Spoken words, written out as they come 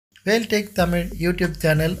Vel Tech Tamil YouTube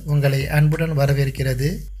channel உங்களை அன்புடன் வரவேற்கிறது.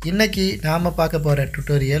 இன்னைக்கு நாம் பார்க்க போகிற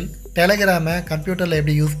டுட்டோரியல் டெலகிராமை கம்ப்யூட்டரில்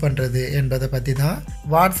எப்படி யூஸ் பண்ணுறது என்பதை பற்றி தான்.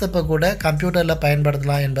 வாட்ஸ்அப்பை கூட கம்ப்யூட்டரில்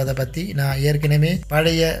பயன்படுத்தலாம் என்பதை பற்றி நான் ஏற்கனவே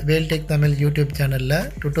பழைய வேல்டெக் தமிழ் யூடியூப் சேனலில்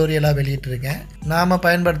டுட்டோரியலாக வெளியிட்டிருக்கேன். நாம்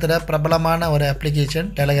பயன்படுத்துகிற பிரபலமான ஒரு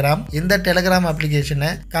அப்ளிகேஷன் டெலகிராம். இந்த டெலகிராம்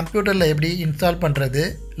அப்ளிகேஷனை கம்ப்யூட்டரில் எப்படி இன்ஸ்டால் பண்ணுறது,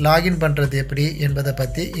 லாகின் பண்ணுறது எப்படி என்பதை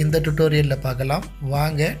பற்றி இந்த டுட்டோரியலில் பார்க்கலாம்.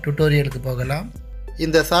 வாங்க டுட்டோரியலுக்கு போகலாம்.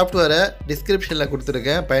 இந்த சாஃப்ட்வேரை டிஸ்கிரிப்ஷனில்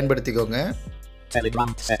கொடுத்துருக்கேன், பயன்படுத்திக்கோங்க. Telegram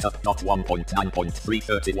setup not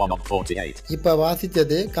 1.9.331 of 48. இப்போ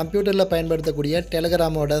வாசித்தது கம்ப்யூட்டரில் பயன்படுத்தக்கூடிய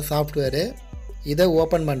டெலகிராமோட சாஃப்ட்வேரு. இதை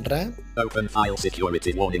ஓப்பன் பண்ணுறேன். Open file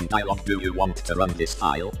security warning dialog. Do you want to run this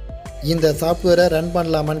file? இந்த சாஃப்ட்வேரை ரன்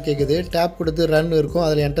பண்ணலாமான்னு கேட்குது. டேப் கொடுத்து ரன் இருக்கும்,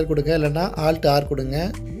 அதில் என்டர் கொடுங்க, இல்லைனா Alt R கொடுங்க.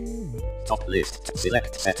 Top list.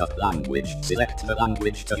 Select setup language. Select the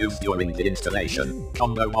language to use during the installation.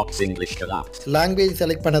 Combo box English collapse. Language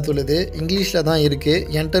select பண்ண சொல்லுது. இங்கிலீஷில் தான் இருக்குது,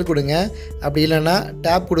 என்டர் கொடுங்க. அப்படி இல்லைனா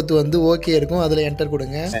டேப் கொடுத்து ஓகே இருக்கும், அதில் என்டர்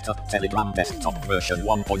கொடுங்க. Setup Telegram desktop version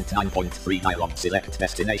 1.9.3 dialog. Select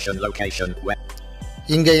destination location web.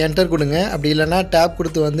 இங்கே என்டர் கொடுங்க. அப்படி இல்லைனா டேப்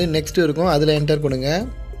கொடுத்து நெக்ஸ்ட் இருக்கும், அதில் என்டர் கொடுங்க.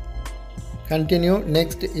 கண்டினியூ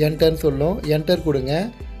நெக்ஸ்ட் என்டர்னு சொல்லும், என்டர் கொடுங்க.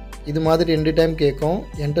 இது மாதிரி 2 டைம் கேட்கும்.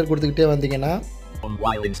 என்டர் கொடுத்துக்கிட்டே வந்தீங்கன்னா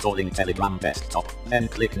While installing Telegram desktop, then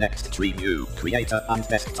click next tree view, creator and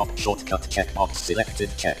desktop shortcut checkbox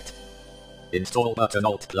selected checked. Install button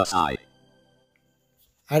Alt+I.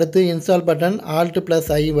 அடுத்து இன்ஸ்டால் பட்டன்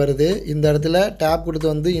Alt+I வருது. இந்த இடத்துல டேப்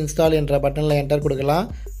கொடுத்து இன்ஸ்டால் என்ற பட்டனில் என்டர் கொடுக்கலாம்,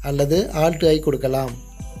 அல்லது Alt+I கொடுக்கலாம்.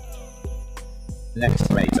 Next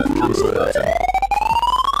greater cancel button.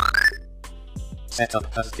 Setup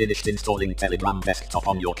has finished installing Telegram desktop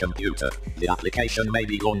on your computer. The application may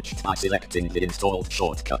be launched by selecting the installed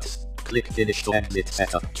shortcuts. Click finish to exit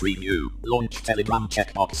setup tree view. Launch Telegram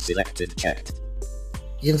checkbox selected checked.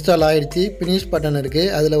 Install ஆயிடுச்சு. Finish button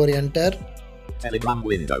இருக்குது, அதில் ஒரு enter. Telegram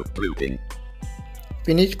window grouping.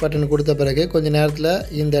 Finish button கொடுத்த பிறகு கொஞ்ச நேரத்தில்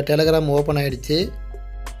இந்த Telegram open ஆகிடுச்சு.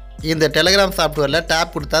 இந்த டெலகிராம் சாஃப்ட்வேரில்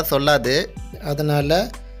டேப் கொடுத்தா சொல்லாது, அதனால்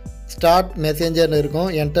ஸ்டார்ட் மெசேஞ்சர்னு இருக்கும்,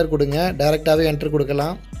 என்டர் கொடுங்க. டைரெக்டாகவே என்டர்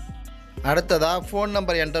கொடுக்கலாம். அடுத்ததாக ஃபோன்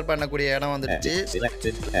நம்பர் என்டர் பண்ணக்கூடிய இடம் வந்துடுச்சு.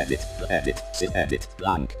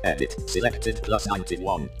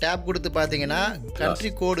 டேப் கொடுத்து பார்த்தீங்கன்னா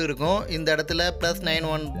கண்ட்ரி கோடு இருக்கும். இந்த இடத்துல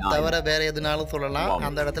 +91 தவிர வேறு எதுனாலும் சொல்லலாம்.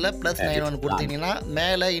 அந்த இடத்துல +91 கொடுத்தீங்கன்னா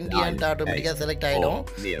மேலே இந்தியன் ஆட்டோமேட்டிக்காக செலக்ட் ஆகிடும்.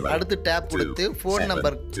 அடுத்து டேப் கொடுத்து ஃபோன்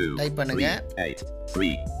நம்பர் டைப் பண்ணுங்கள்.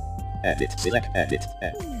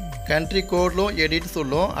 கண்ட்ரி கோட்லும் எடிட்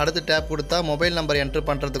சொல்லும். அடுத்து டேப் கொடுத்தா மொபைல் நம்பர் என்டர்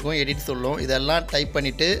பண்ணுறதுக்கும் எடிட் சொல்லும். இதெல்லாம் டைப்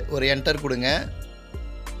பண்ணிவிட்டு ஒரு என்டர் கொடுங்க.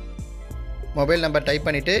 மொபைல் நம்பர் டைப்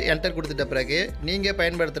பண்ணிவிட்டு என்டர் கொடுத்துட்ட பிறகு நீங்கள்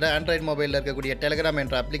பயன்படுத்துகிற ஆண்ட்ராய்டு மொபைலில் இருக்கக்கூடிய டெலகிராம்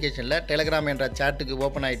என்ற அப்ளிகேஷனில் டெலகிராம் என்ற சாட்டுக்கு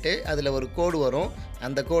ஓப்பன் ஆகிட்டு அதில் ஒரு கோடு வரும்.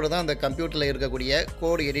 அந்த கோடு தான் அந்த கம்ப்யூட்டரில் இருக்கக்கூடிய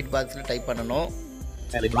கோடு எடிட் பாக்ஸில் டைப் பண்ணணும்.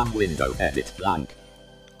 Telegram window edit blank.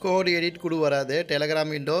 கோடு எடிட் கூட வராது,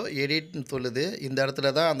 டெலகிராம் விண்டோ எடிட்னு சொல்லுது. இந்த இடத்துல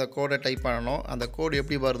தான் அந்த கோடை டைப் பண்ணணும். அந்த கோடு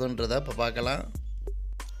எப்படி வருதுன்றதை இப்போ பார்க்கலாம்.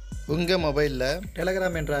 உங்கள் மொபைலில்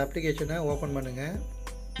டெலகிராம் என்ற அப்ளிகேஷனை ஓப்பன் பண்ணுங்கள்.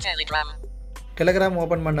 டெலகிராம்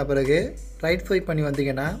ஓப்பன் பண்ண பிறகு ரைட் ஸ்வைப் பண்ணி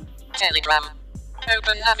வந்தீங்கன்னா Telegram.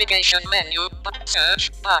 Open navigation menu, search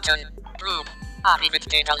button, group, archive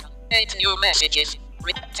table, 8 new messages,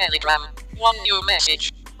 Telegram, 1 new message,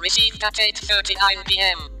 received at 8:39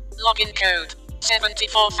 p.m, login code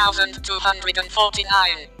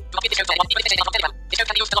 74,249.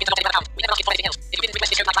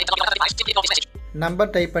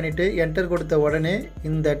 Number type பண்ணிவிட்டு என்டர் கொடுத்த உடனே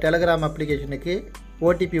இந்த டெலகிராம் அப்ளிகேஷனுக்கு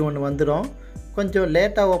ஓடிபி ஒன்று வந்துடும். கொஞ்சம்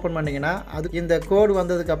லேட்டாக ஓப்பன் பண்ணிங்கன்னா அது இந்த கோடு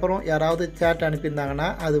வந்ததுக்கப்புறம் யாராவது சேட் அனுப்பியிருந்தாங்கன்னா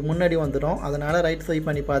அது முன்னாடி வந்துடும். அதனால் ரைட் ஸ்வைப்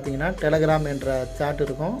பண்ணி பார்த்தீங்கன்னா டெலகிராம் என்ற சாட்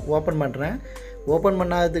இருக்கும். ஓப்பன் பண்ணுறேன். ஓப்பன்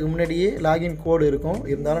பண்ணாததுக்கு முன்னாடியே லாகின் கோடு இருக்கும்.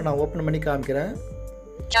 இருந்தாலும் நான் ஓப்பன் பண்ணி காமிக்கிறேன்.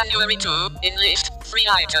 January 2, in list, 3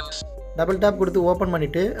 items. Double tape கொடுத்து ஓப்பன்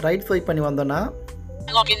பண்ணிவிட்டு ரைட் ஸ்வைப் பண்ணி வந்தோன்னா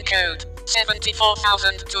login code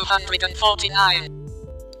 74,249.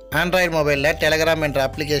 ஆண்ட்ராய்டு மொபைலில் டெலகிராம் என்ற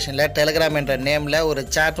அப்ளிகேஷனில் டெலகிராம் என்ற நேமில் ஒரு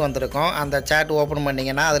சேட் வந்திருக்கும். அந்த சேட் ஓப்பன்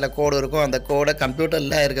பண்ணிங்கன்னா அதில் கோடு இருக்கும். அந்த கோடை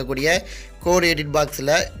கம்ப்யூட்டரில் இருக்கக்கூடிய கோடு எடிட்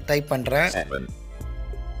பாக்ஸில் டைப் பண்ணுறேன். 7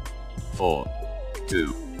 4 2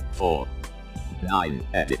 4 9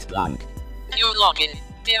 edit blank. New login.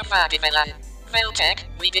 Dear Fadivelan, Veltec,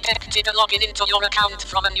 we detected a login into your account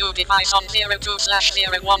from a new device on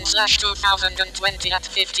 02/01/2020 at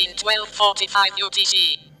 15:12:45 UTC.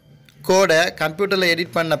 கோடை கம்ப்யூட்டரில்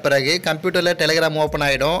எடிட் பண்ண பிறகு கம்ப்யூட்டரில் டெலகிராம் ஓப்பன்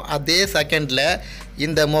ஆகிடும். அதே செகண்டில்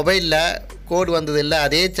இந்த மொபைலில் கோடு வந்தது இல்லை,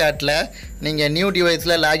 அதே சாட்டில் நீங்கள் நியூ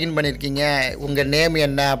டிவைஸில் லாகின் பண்ணியிருக்கீங்க, உங்கள் நேம்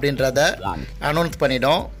என்ன அப்படின்றத அனௌன்ஸ்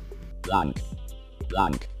பண்ணிடும். blank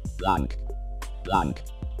blank blank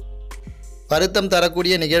வருத்தம்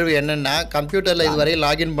தரக்கூடிய நிகழ்வு என்னென்னா கம்ப்யூட்டரில் இதுவரை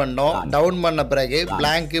லாகின் பண்ணோம், டவுன் பண்ண பிறகு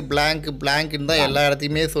பிளாங்க்னு தான் எல்லா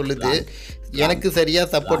இடத்தையுமே சொல்லுது. எனக்கு சரியாக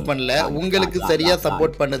சப்போர்ட் பண்ணல, உங்களுக்கு சரியாக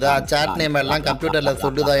சப்போர்ட் பண்ணுதா, சாட் நேம் எல்லாம் கம்ப்யூட்டரில்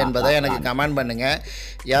சொல்லுதா என்பதை எனக்கு கமெண்ட் பண்ணுங்கள்.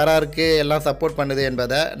 யாராருக்கு எல்லாம் சப்போர்ட் பண்ணுது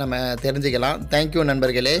என்பதை நம்ம தெரிஞ்சுக்கலாம். தேங்க்யூ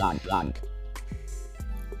நண்பர்களே.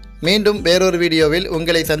 மீண்டும் வேறொரு வீடியோவில்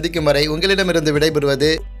உங்களை சந்திக்கும் வரை உங்களிடமிருந்து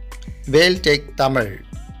விடைபெறுவது வேல் டெக் தமிழ்.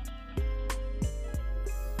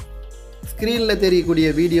 ஸ்க்ரீனில் தெரியக்கூடிய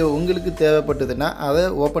வீடியோ உங்களுக்கு தேவைப்பட்டதுன்னா அதை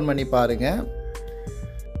ஓப்பன் பண்ணி பாருங்கள்.